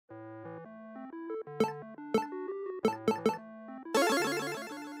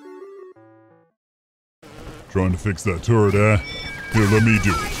Trying to fix that turret, eh? Here, let me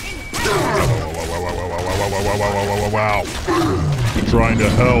do it. Wow. Trying to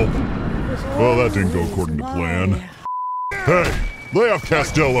help. Well, that didn't go according to plan. Hey, lay off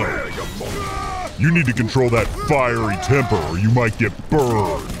Costello. You need to control that fiery temper or you might get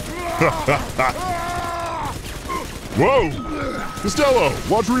burned. Whoa! Costello,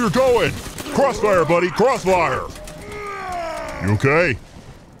 watch where you're going. Crossfire, buddy, crossfire. You okay?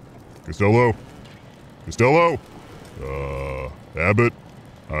 Costello? Costello? Abbott?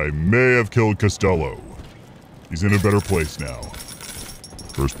 I may have killed Costello. He's in a better place now.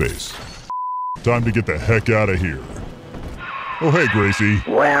 First base. Time to get the heck out of here. Oh, hey, Gracie.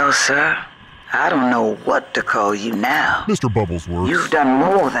 Well, sir, I don't know what to call you now. Mr. Bubblesworth. You've done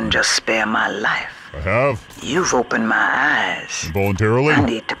more than just spare my life. I have? You've opened my eyes. Involuntarily? I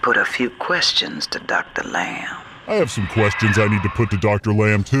need to put a few questions to Dr. Lamb. I have some questions I need to put to Dr.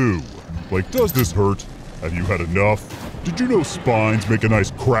 Lamb, too. Like, does this hurt? Have you had enough? Did you know spines make a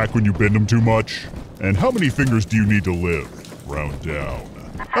nice crack when you bend them too much? And how many fingers do you need to live? Round down.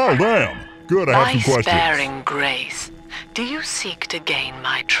 Oh, Lamb! Good, I have some questions. My sparing grace, do you seek to gain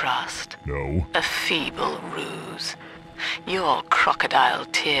my trust? No. A feeble ruse. Your crocodile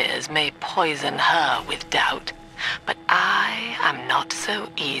tears may poison her with doubt, but I am not so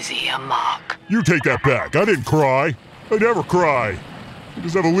easy a mark. You take that back. I didn't cry. I never cry. I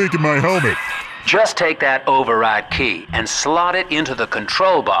just have a leak in my helmet. Just take that override key and slot it into the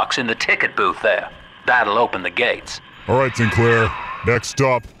control box in the ticket booth there. That'll open the gates. All right, Sinclair. Next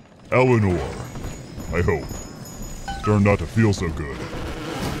stop, Eleanor. I hope. Starting not to feel so good.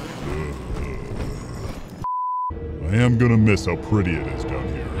 I am gonna miss how pretty it is down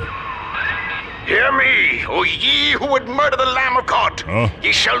here. Hear me, O ye who would murder the Lamb of God. Huh?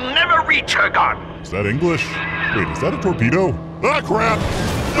 Ye shall never reach her God. Is that English? Wait, is that a torpedo? Ah, crap!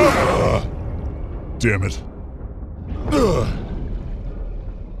 Ugh. Damn it. Ugh.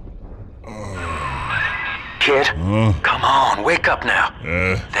 Kid, come on, wake up now.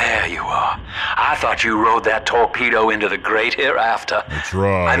 There you are. I thought you rode that torpedo into the great hereafter. I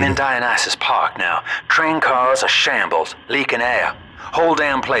tried. I'm in Dionysus Park now. Train cars are shambles, leaking air. Whole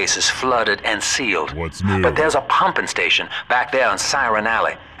damn place is flooded and sealed. What's new? But there's a pumping station back there on Siren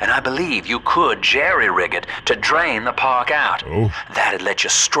Alley, and I believe you could jerry-rig it to drain the park out. Oh? That'd let you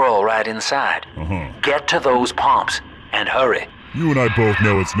stroll right inside. Get to those pumps, and hurry. You and I both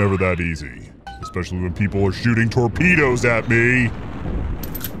know it's never that easy. Especially when people are shooting torpedoes at me.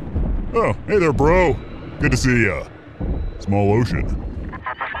 Oh, hey there, bro. Good to see ya. Small ocean.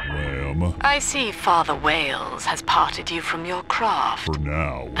 Lamb. I see Father Wales has parted you from your craft. For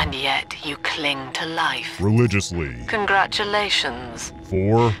now. And yet you cling to life. Religiously. Congratulations.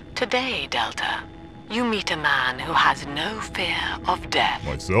 For? Today, Delta, you meet a man who has no fear of death.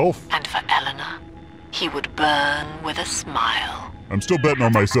 Myself? And for Eleanor, he would burn with a smile. I'm still betting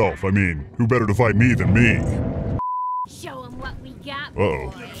on myself. I mean, who better to fight me than me? Show him what we got.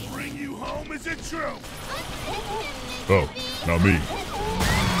 Uh-oh. Bring you home, is it true? Oh, not me.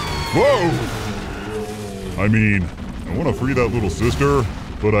 Whoa! I mean, I want to free that little sister,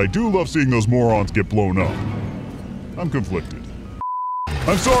 but I do love seeing those morons get blown up. I'm conflicted.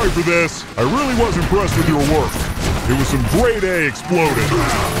 I'm sorry for this. I really was impressed with your work. It was some grade A exploded.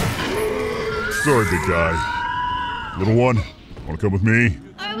 Sorry, big guy. Little one, want to come with me?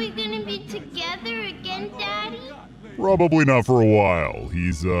 Are we gonna be together again, Daddy? Probably not for a while.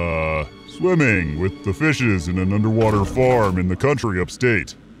 He's, swimming with the fishes in an underwater farm in the country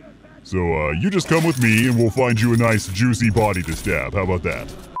upstate. So, you just come with me and we'll find you a nice juicy body to stab. How about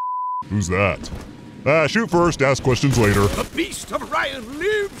that? Who's that? Shoot first, ask questions later. The beast of Ryan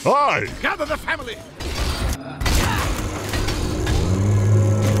lives! Hi! Gather the family! What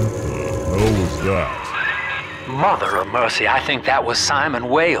the hell was that? Mother of mercy, I think that was Simon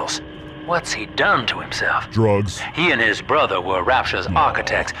Wales. What's he done to himself? Drugs. He and his brother were Rapture's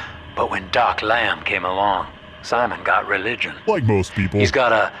architects, but when Doc Lamb came along, Simon got religion. Like most people. He's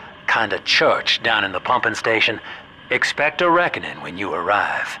got a kind of church down in the pumping station. Expect a reckoning when you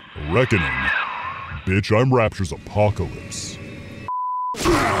arrive. A reckoning? Bitch, I'm Rapture's apocalypse.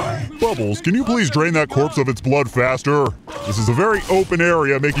 Bubbles, can you please drain that corpse of its blood faster? This is a very open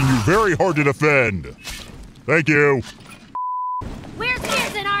area, making you very hard to defend. Thank you.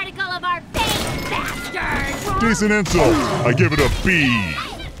 Here's an article of our fate, bastard! Decent insult. I give it a B.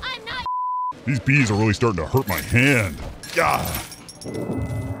 I'm not. These bees are really starting to hurt my hand. Gah.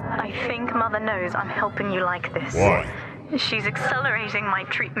 I think Mother knows I'm helping you like this. Why? She's accelerating my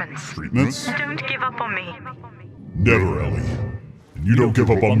treatments. Treatments? Don't give up on me. Never, Ellie. And you don't give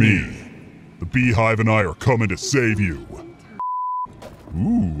up on me. The beehive and I are coming to save you.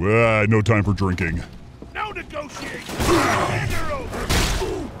 Ooh, no time for drinking. No negotiation.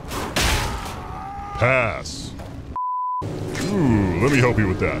 Pass. Ooh, let me help you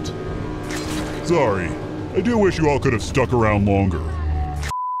with that. Sorry, I do wish you all could have stuck around longer.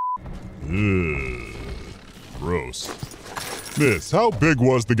 Ugh, gross. Miss, how big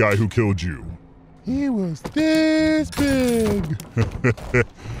was the guy who killed you? He was this big.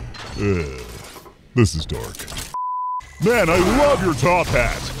 This is dark. Man, I love your top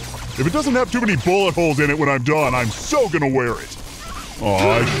hat. If it doesn't have too many bullet holes in it when I'm done, I'm so gonna wear it.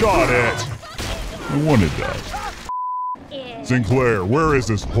 Aw, I shot it. I wanted that. Sinclair, where is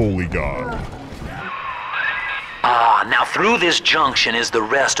this holy god? Now through this junction is the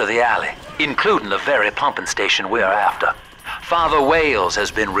rest of the alley, including the very pumping station we're after. Father Wales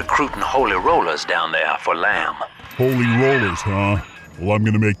has been recruiting holy rollers down there for lamb. Holy rollers, huh? Well, I'm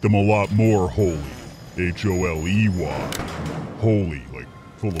gonna make them a lot more holy. H-O-L-E-Y. Holy, like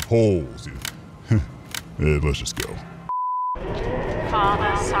full of holes. Let's just go.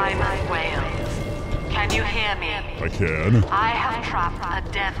 Father Simon Wales, can you hear me? I can. I have trapped a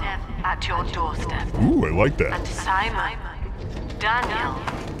devil at your doorstep. Ooh, I like that. And Simon, Daniel,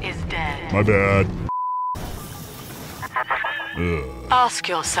 is dead. My bad. Ask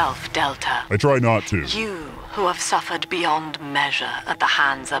yourself, Delta. I try not to. You who have suffered beyond measure at the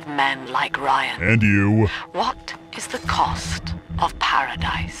hands of men like Ryan. And you. What is the cost of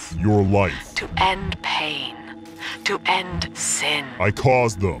paradise? Your life. To end pain. To end sin. I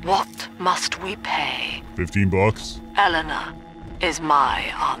caused them. What must we pay? $15? Eleanor is my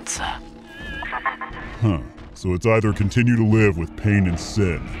answer. Huh. So it's either continue to live with pain and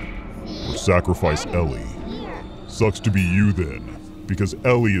sin, or sacrifice Ellie. Sucks to be you then, because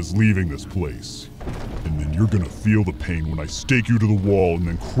Ellie is leaving this place. And then you're gonna feel the pain when I stake you to the wall and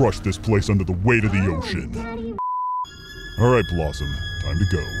then crush this place under the weight of the ocean. Alright, Blossom, time to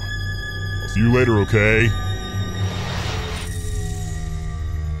go. I'll see you later, okay?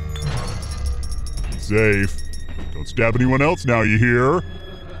 Be safe. Don't stab anyone else now, you hear?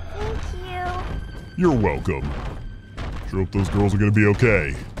 Thank you. You're welcome. Sure hope those girls are gonna be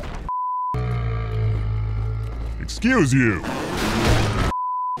okay. Excuse you!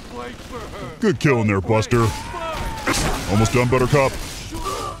 Good killing there, Buster. Almost done, Buttercup?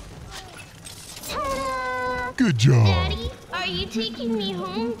 Good job. Daddy, are you taking me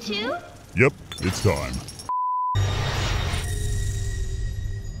home too? Yep, it's time.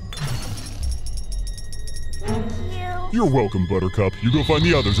 Thank you. You're welcome, Buttercup. You go find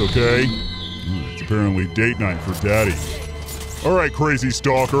the others, okay? It's apparently date night for Daddy. Alright, crazy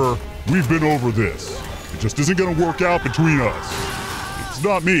stalker. We've been over this. It just isn't gonna work out between us. It's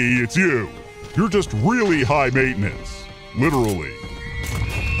not me, it's you. You're just really high maintenance. Literally.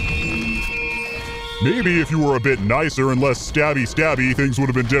 Maybe if you were a bit nicer and less stabby, things would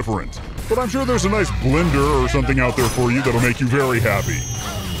have been different. But I'm sure there's a nice blender or something out there for you that'll make you very happy.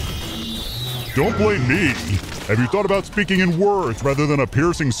 Don't blame me. Have you thought about speaking in words rather than a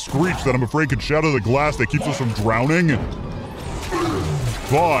piercing screech that I'm afraid could shatter the glass that keeps us from drowning?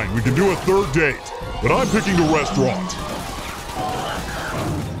 Fine, we can do a third date, but I'm picking the restaurant.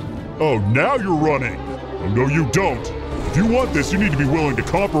 Oh, now you're running. Oh, no, you don't. If you want this, you need to be willing to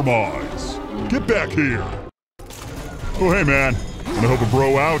compromise. Get back here. Oh, hey, man. Wanna help a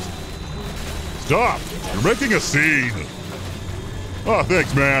bro out? Stop! You're making a scene. Ah,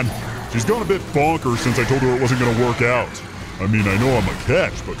 thanks, man. She's gone a bit bonkers since I told her it wasn't gonna work out. I mean, I know I'm a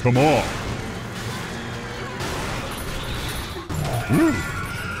catch, but come on. Whew.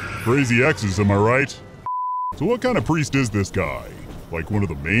 Crazy exes, am I right? So what kind of priest is this guy? Like one of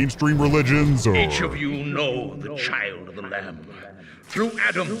the mainstream religions, or...? Each of you know the child of the Lamb. Through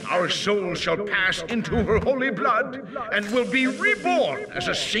Adam, our souls shall pass into her holy blood and will be reborn as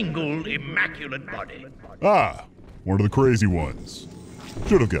a single immaculate body. Ah, one of the crazy ones.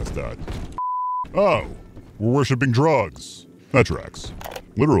 Should have guessed that. Oh, we're worshipping drugs. That tracks.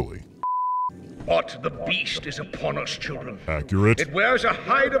 Literally. But the beast is upon us, children. Accurate. It wears a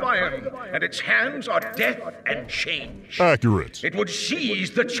hide of iron, and its hands are death and change. Accurate. It would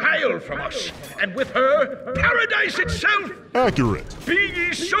seize the child from us, and with her, paradise itself. Accurate. Be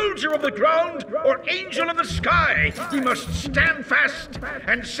ye soldier of the ground or angel of the sky, we must stand fast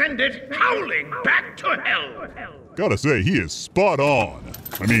and send it howling back to hell. Gotta say, he is spot on.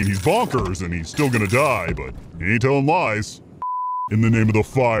 I mean, he's bonkers and he's still gonna die, but he ain't telling lies. In the name of the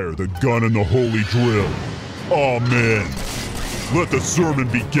fire, the gun, and the holy drill. Amen. Let the sermon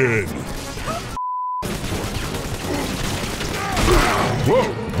begin. Whoa,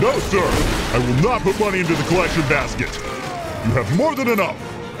 no sir. I will not put money into the collection basket. You have more than enough.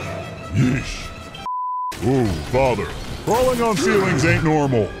 Yeesh. Ooh, Father. Crawling on ceilings ain't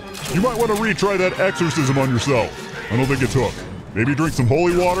normal. You might want to retry that exorcism on yourself. I don't think it took. Maybe drink some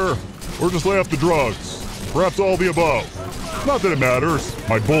holy water, or just lay off the drugs. Perhaps all the above. Not that it matters.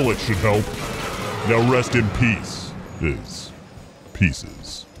 My bullet should help. Now rest in peace.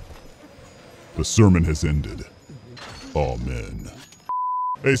 Pieces. The sermon has ended. Amen.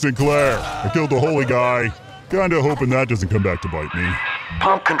 Hey, Sinclair. I killed the holy guy. Kinda hoping that doesn't come back to bite me.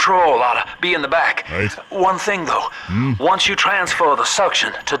 Pump control ought to be in the back. Right. One thing, though. Once you transfer the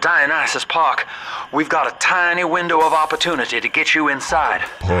suction to Dionysus Park, we've got a tiny window of opportunity to get you inside.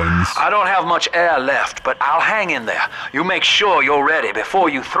 Puns. I don't have much air left, but I'll hang in there. You make sure you're ready before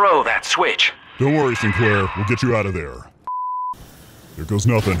you throw that switch. Don't worry, Sinclair. We'll get you out of there. There goes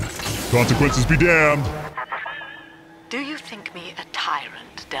nothing. Consequences be damned. Do you think me a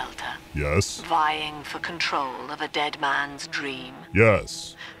tyrant, Delta? Yes. Vying for control of a dead man's dream?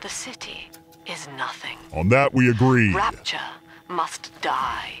 Yes. The city is nothing. On that we agree. Rapture must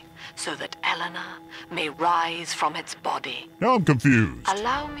die, so that Eleanor may rise from its body. Now I'm confused.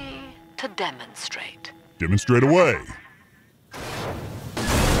 Allow me to demonstrate. Demonstrate away.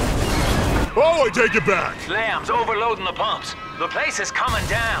 Oh, I take it back! Lamb's overloading the pumps. The place is coming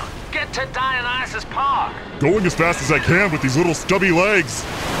down. Get to Dionysus Park. Going as fast as I can with these little stubby legs.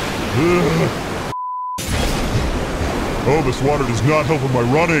 Ugh. Oh, this water does not help with my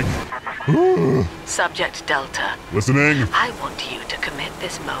running. Ugh. Subject Delta. Listening? I want you to commit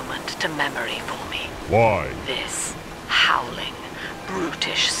this moment to memory for me. Why? This howling,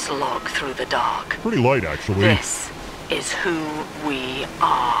 brutish slog through the dark. Pretty light, actually. This is who we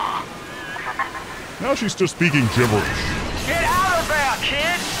are. Now she's just speaking gibberish. Get out of there,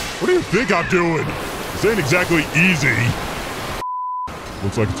 kid! What do you think I'm doing? This ain't exactly easy.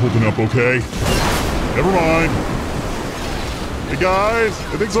 Looks like it's holding up okay. Never mind. Hey guys,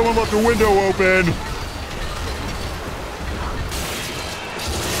 I think someone left a window open.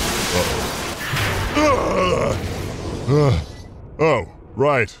 Uh-oh. Oh,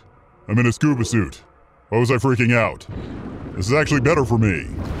 right. I'm in a scuba suit. Why was I freaking out? This is actually better for me.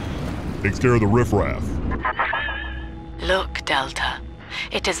 Takes care of the riffraff. Look, Delta.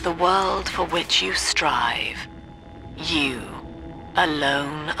 It is the world for which you strive. You,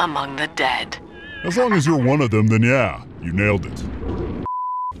 alone among the dead. As long as you're one of them, then yeah, you nailed it.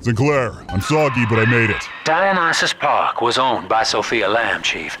 Sinclair, I'm soggy, but I made it. Dionysus Park was owned by Sophia Lamb,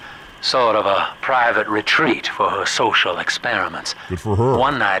 Chief. Sort of a private retreat for her social experiments. Good for her.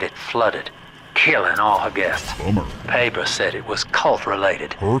 One night it flooded, killing all her guests. Bummer. Paper said it was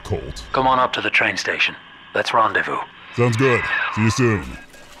cult-related. Her cult? Come on up to the train station. Let's rendezvous. Sounds good. See you soon.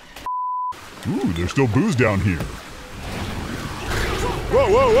 Ooh, there's still booze down here. Whoa,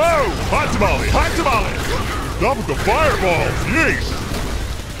 whoa, whoa! Hot tamale! Hot tamale! Stop with the fireballs!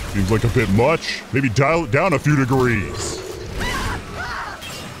 Yeesh! Seems like a bit much. Maybe dial it down a few degrees.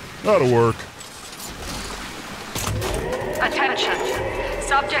 That'll work. Attention!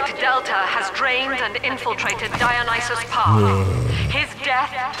 Subject Delta has drained and infiltrated Dionysus Park. His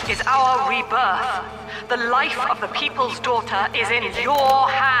death is our rebirth. The life of the people's daughter is in your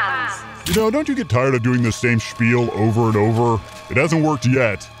hands. You know, don't you get tired of doing the same spiel over and over? It hasn't worked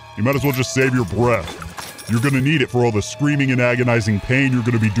yet. You might as well just save your breath. You're gonna need it for all the screaming and agonizing pain you're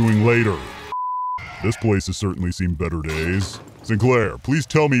gonna be doing later. This place has certainly seen better days. Sinclair, please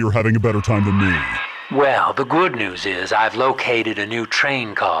tell me you're having a better time than me. Well, the good news is I've located a new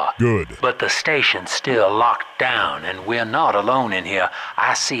train car. Good. But the station's still locked down, and we're not alone in here.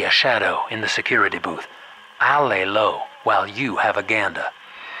 I see a shadow in the security booth. I'll lay low while you have a gander.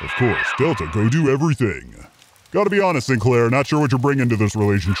 Of course, Delta, go do everything. Gotta be honest, Sinclair, not sure what you're bringing to this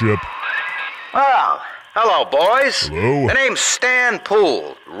relationship. Well, hello, boys. Hello? The name's Stan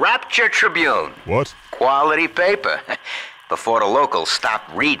Poole, Rapture Tribune. What? Quality paper. Before the locals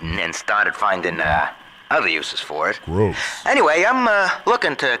stopped reading and started finding, other uses for it. Gross. Anyway, I'm,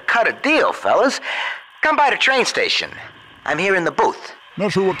 looking to cut a deal, fellas. Come by the train station. I'm here in the booth.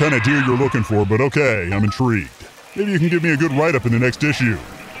 Not sure what kind of deal you're looking for, but okay, I'm intrigued. Maybe you can give me a good write-up in the next issue.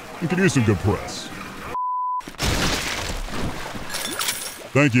 You could use some good press.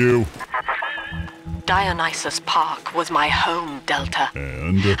 Thank you. Dionysus Park was my home, Delta.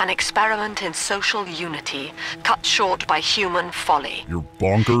 And? An experiment in social unity, cut short by human folly. Your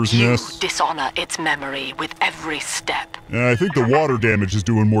bonkersness? You dishonor its memory with every step. Yeah, I think the water damage is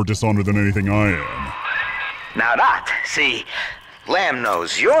doing more dishonor than anything I am. Now that, see, Lamb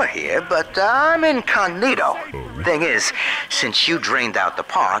knows you're here, but I'm incognito. Oh. Thing is, since you drained out the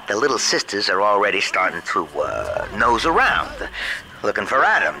park, the little sisters are already starting to, nose around, looking for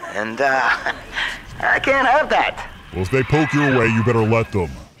Adam, and, I can't have that. Well, if they poke your way, you better let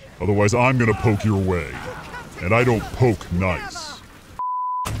them. Otherwise, I'm gonna poke your way. And I don't poke nice.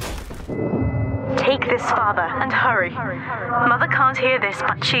 Take this, Father, and hurry. Mother can't hear this,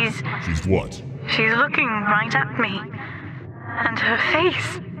 but she's what? She's looking right at me. And her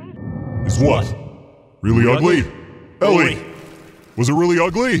face. Is what? Really ugly? Ellie! Was it really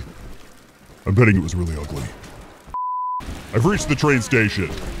ugly? I'm betting it was really ugly. I've reached the train station.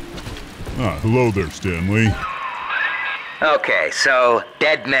 Ah, hello there, Stanley. Okay, so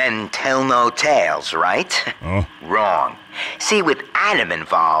dead men tell no tales, right? Huh? Wrong. See, with Adam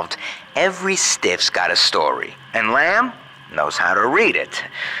involved, every stiff's got a story. And Lamb knows how to read it.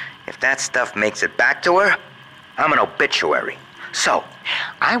 If that stuff makes it back to her, I'm an obituary. So,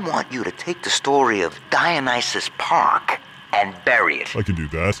 I want you to take the story of Dionysus Park and bury it. I can do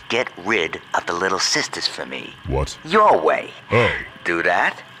that. Get rid of the little sisters for me. What? Your way. Oh. Do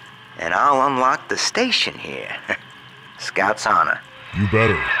that, and I'll unlock the station here. Scout's honor. You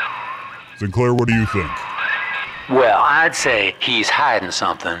better. Sinclair, what do you think? Well, I'd say he's hiding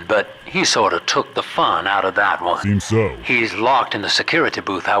something, but he sort of took the fun out of that one. Seems so. He's locked in the security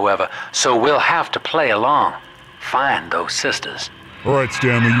booth, however, so we'll have to play along. Find those sisters. All right,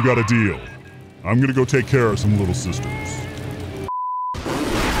 Stanley, you got a deal. I'm gonna go take care of some little sisters.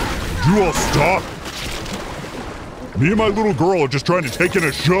 Would you all stop? Me and my little girl are just trying to take in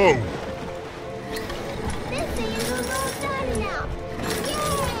a show. This thing is almost done now.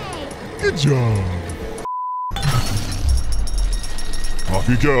 Yay! Good job. Off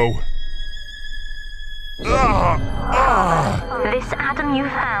you go. This Adam you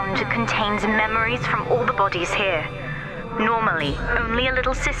found contains memories from all the bodies here. Normally, only a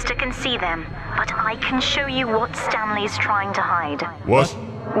little sister can see them, but I can show you what Stanley's trying to hide. What?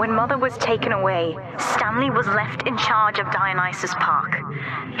 When Mother was taken away, Stanley was left in charge of Dionysus Park.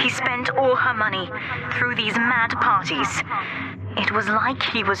 He spent all her money through these mad parties. It was like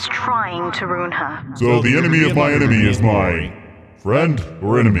he was trying to ruin her. So the enemy of my enemy is my friend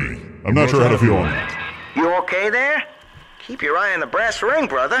or enemy? I'm not sure how to feel on that. You okay there? Keep your eye on the brass ring,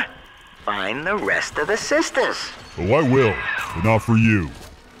 brother. Find the rest of the sisters. Oh, I will, but not for you.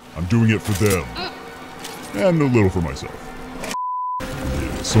 I'm doing it for them. And a little for myself.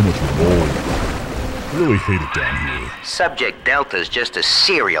 Yeah, so much mold. I really hate it down here. Subject Delta's just a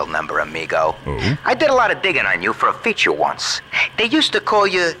serial number, amigo. Oh? I did a lot of digging on you for a feature once. They used to call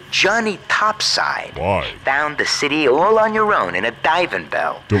you Johnny Topside. Why? Found the city all on your own in a diving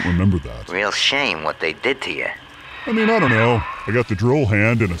bell. Don't remember that. Real shame what they did to you. I mean, I don't know. I got the drill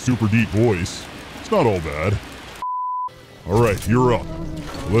hand and a super deep voice. It's not all bad. Alright, you're up.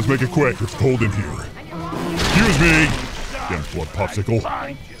 Well, let's make it quick. It's cold in here. Excuse me! Damn blood popsicle.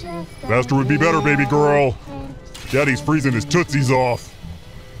 Faster would be better, baby girl. Daddy's freezing his tootsies off.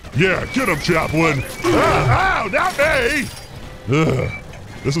 Yeah, get him, Chaplain! Ow, not me! Ugh.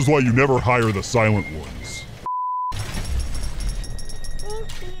 This is why you never hire the silent ones.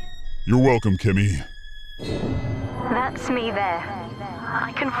 You're welcome, Kimmy. That's me there.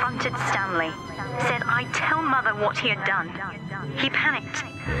 I confronted Stanley. Said I'd tell Mother what he had done. He panicked.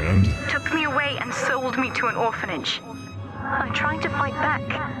 And? Took me away and sold me to an orphanage. I tried to fight back.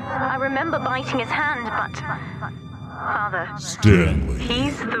 I remember biting his hand, but... Father... Stanley.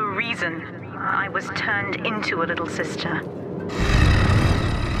 He's the reason I was turned into a little sister.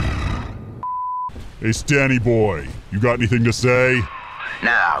 Hey, Stanny boy, you got anything to say?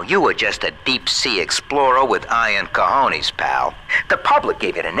 Now, you were just a deep-sea explorer with iron cojones, pal. The public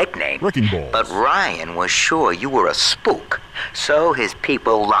gave it a nickname. Wrecking balls. But Ryan was sure you were a spook. So his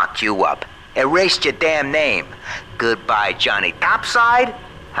people locked you up. Erased your damn name. Goodbye, Johnny Topside.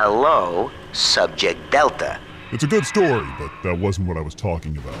 Hello, Subject Delta. It's a good story, but that wasn't what I was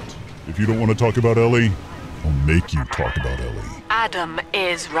talking about. If you don't want to talk about Ellie, I'll make you talk about Ellie. Adam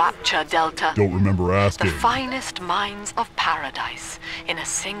is Rapture, Delta. Don't remember asking. The finest minds of paradise in a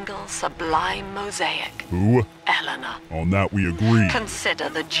single sublime mosaic. Who? Eleanor. On that we agree. Consider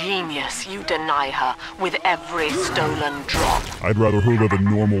the genius you deny her with every stolen drop. I'd rather her live a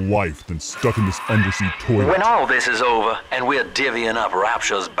normal life than stuck in this undersea toilet. When all this is over and we're divvying up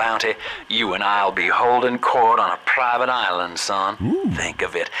Rapture's bounty, you and I'll be holding court on a private island, son. Ooh. Think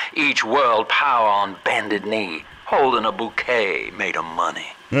of it. Each world power on bended knee, holding a bouquet made of money.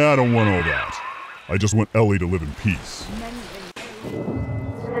 I don't want all that. I just want Ellie to live in peace.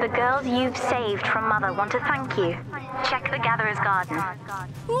 The girls you've saved from Mother want to thank you. Check the Gatherer's Garden.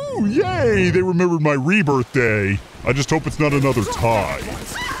 Ooh, yay! They remembered my rebirth day. I just hope it's not another tie.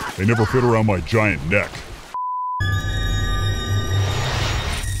 They never fit around my giant neck.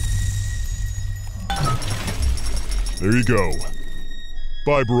 There you go.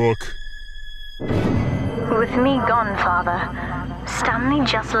 Bye, Brooke. With me gone, Father, Stanley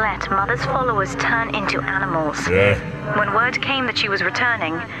just let Mother's followers turn into animals. Yeah, When word came that she was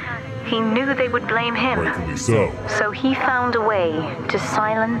returning, he knew they would blame him. rightfully so. So he found a way to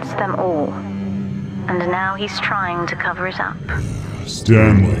silence them all. And now he's trying to cover it up.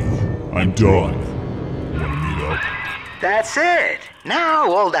 Stanley, I'm done. Wanna meet up? That's it.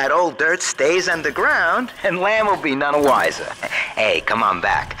 Now all that old dirt stays underground, and Lamb will be none wiser. Hey, come on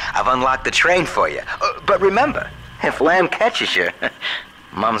back. I've unlocked the train for you. But remember, if Lamb catches you,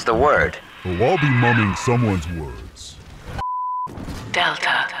 mum's the word. Oh, I'll be mumming someone's words.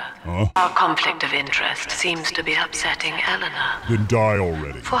 Delta. Huh? Our conflict of interest seems to be upsetting Eleanor. Then die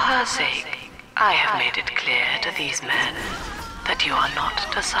already. For her sake, I have made it clear to these men that you are not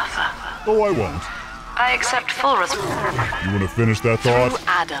to suffer. Oh, I won't. I accept full responsibility. You wanna finish that thought? Through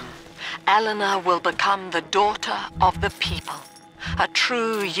Adam, Eleanor will become the daughter of the people. A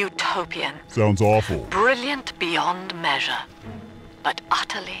true utopian. Sounds awful. Brilliant beyond measure, but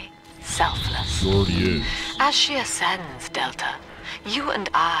utterly selfless. She already is. As she ascends, Delta, you and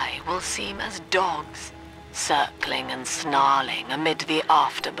I will seem as dogs, circling and snarling amid the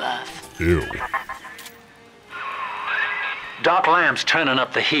afterbirth. Ew. Doc Lamb's turning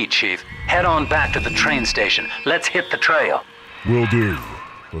up the heat, Chief. Head on back to the train station. Let's hit the trail. Will do.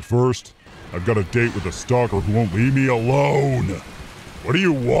 But first, I've got a date with a stalker who won't leave me alone. What do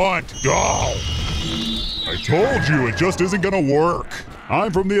you want? Go! I told you it just isn't gonna work.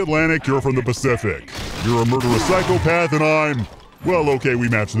 I'm from the Atlantic, you're from the Pacific. You're a murderous psychopath and I'm... Well, okay, we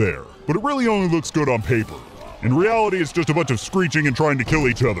match there. But it really only looks good on paper. In reality, it's just a bunch of screeching and trying to kill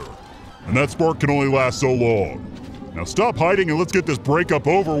each other. And that spark can only last so long. Now stop hiding and let's get this breakup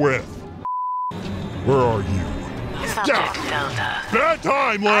over with. Where are you? Subject Delta. Bad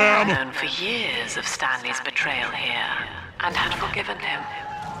time, I Lamb! have known for years of Stanley's betrayal here, and had forgiven him.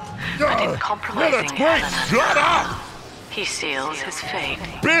 But in Yeah, compromising that's great! Eleanor, Shut up! he seals his fate.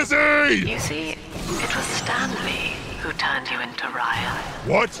 Busy! You see, it was Stanley who turned you into Ryan.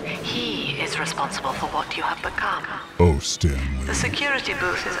 What? He is responsible for what you have become. Oh, Stanley. The security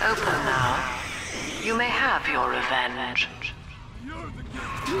booth is open now. You may have your revenge.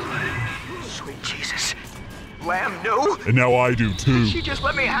 Sweet Jesus. Lamb knew? And now I do too. She just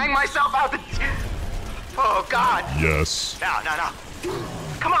let me hang myself out the... Oh, God. Yes. No.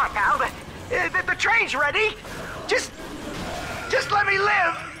 Come on, pal. The train's ready. Just let me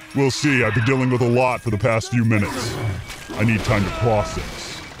live. We'll see. I've been dealing with a lot for the past few minutes. I need time to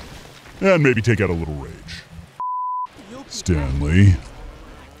process. And maybe take out a little rage. Stanley.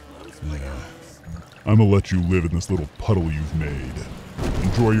 Yeah. I'm gonna let you live in this little puddle you've made.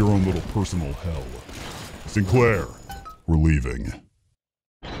 Enjoy your own little personal hell. Sinclair, we're leaving.